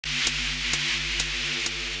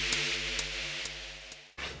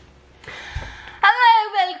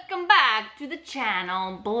to the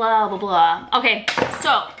channel, blah, blah, blah. Okay,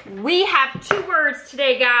 so we have 2 words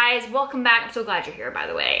today, guys. Welcome back. I'm so glad you're here, by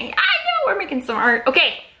the way. I know, we're making some art.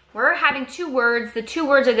 Okay, we're having 2 words. The 2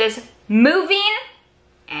 words are this: moving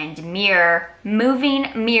and mirror. Moving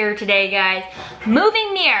mirror today, guys.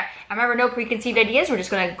 Moving mirror. And remember, no preconceived ideas. We're just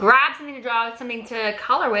gonna grab something to draw, something to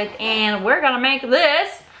color with, and we're gonna make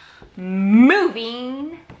this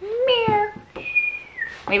moving mirror.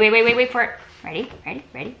 Wait for it. Ready?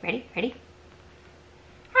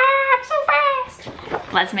 Ah, I'm so fast.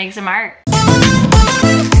 Let's make some art.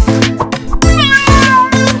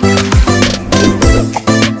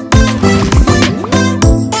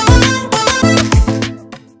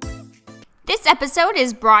 This episode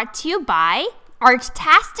is brought to you by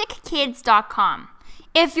artastickids.com.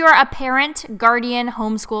 If you're a parent, guardian,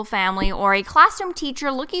 homeschool family, or a classroom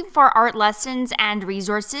teacher looking for art lessons and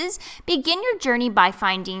resources, begin your journey by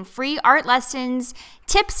finding free art lessons,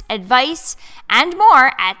 tips, advice, and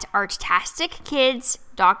more at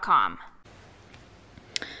artastickids.com.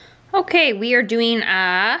 Okay, we are doing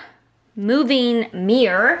a moving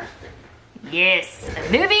mirror. Yes, a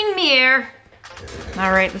moving mirror.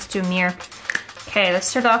 All right, let's do a mirror. Okay, let's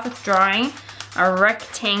start off with drawing a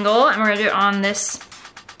rectangle, and we're gonna do it on this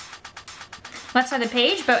left side of the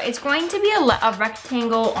page, but it's going to be a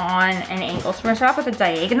rectangle on an angle. So we're gonna start off with a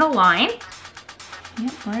diagonal line.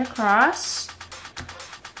 Yep, right across.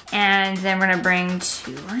 And then we're gonna bring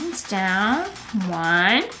 2 lines down,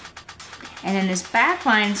 1. And then this back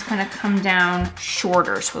line is gonna come down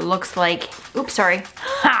shorter. So it looks like, oops, sorry.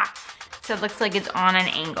 Ha! So it looks like it's on an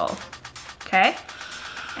angle, okay?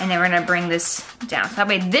 And then we're gonna bring this down. So that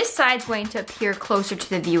way this side's going to appear closer to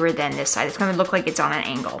the viewer than this side. It's gonna look like it's on an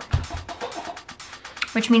angle.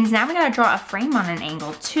 Which means now we gotta draw a frame on an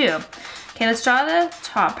angle too. Okay, let's draw the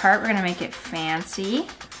top part. We're gonna make it fancy.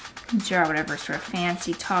 Draw whatever sort of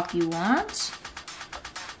fancy top you want.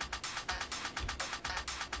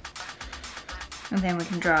 And then we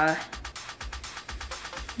can draw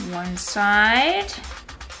one side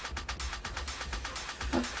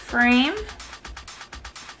of the frame.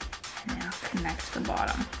 And now connect the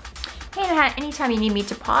bottom. And anytime you need me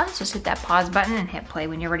to pause, just hit that pause button and hit play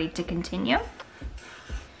when you're ready to continue.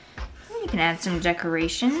 You can add some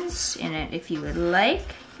decorations in it if you would like.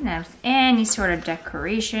 You can have any sort of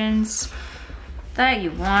decorations that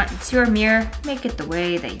you want. It's your mirror. Make it the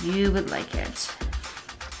way that you would like it.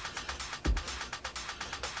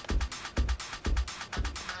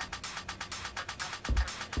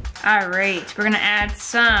 All right, we're gonna add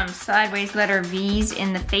some sideways letter V's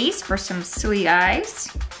in the face for some silly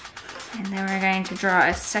eyes. And then we're going to draw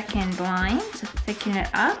a second line to thicken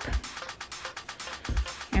it up.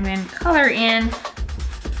 And then color in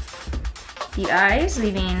the eyes,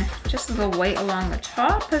 leaving just a little white along the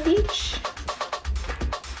top of each.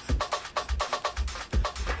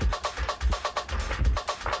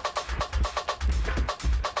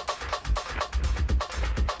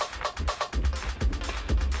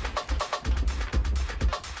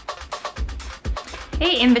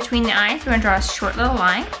 Okay, in between the eyes, we're going to draw a short little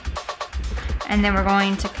line. And then we're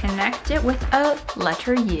going to connect it with a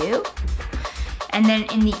letter U. And then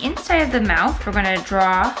in the inside of the mouth, we're gonna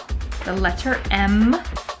draw the letter M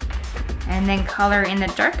and then color in the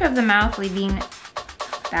dark of the mouth, leaving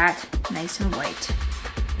that nice and white.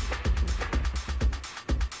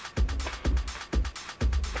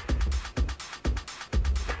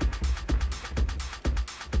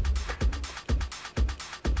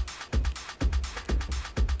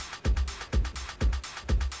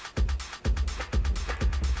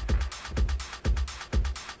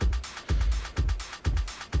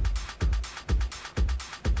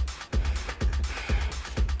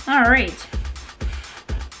 All right,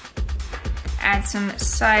 add some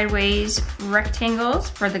sideways rectangles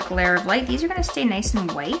for the glare of light. These are gonna stay nice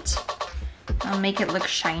and white. I'll make it look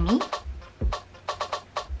shiny.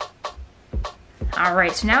 All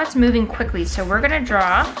right, so now it's moving quickly. So we're gonna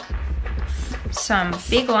draw some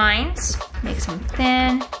big lines, make some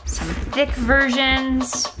thin, some thick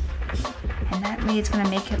versions, and that way it's gonna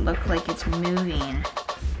make it look like it's moving.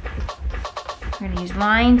 We're gonna use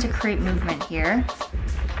line to create movement here.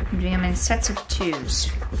 I'm doing them in sets of 2s.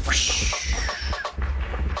 Whoosh.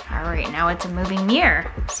 All right, now it's a moving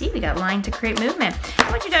mirror. See, we got line to create movement. And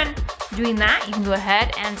once you're done doing that, you can go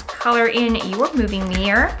ahead and color in your moving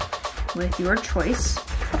mirror with your choice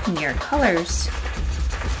of mirror colors.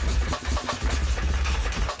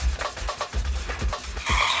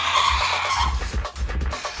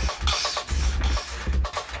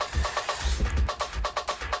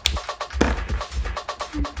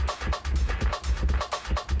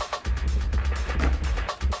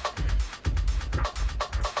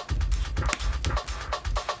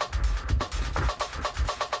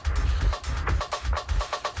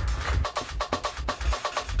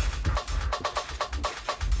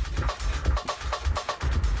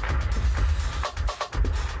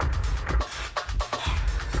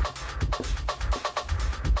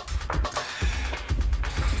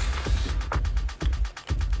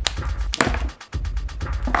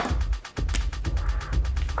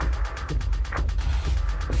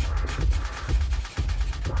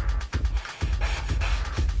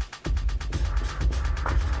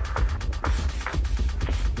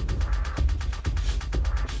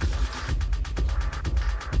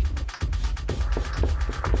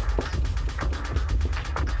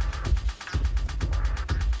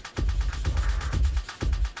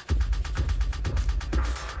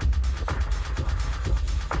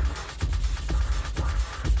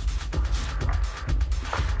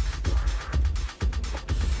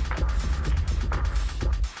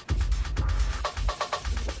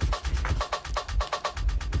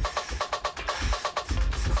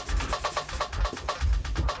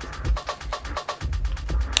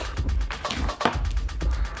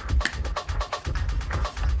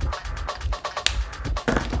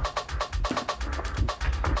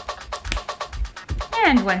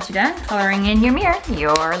 And once you're done coloring in your mirror,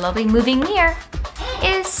 your lovely moving mirror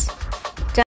is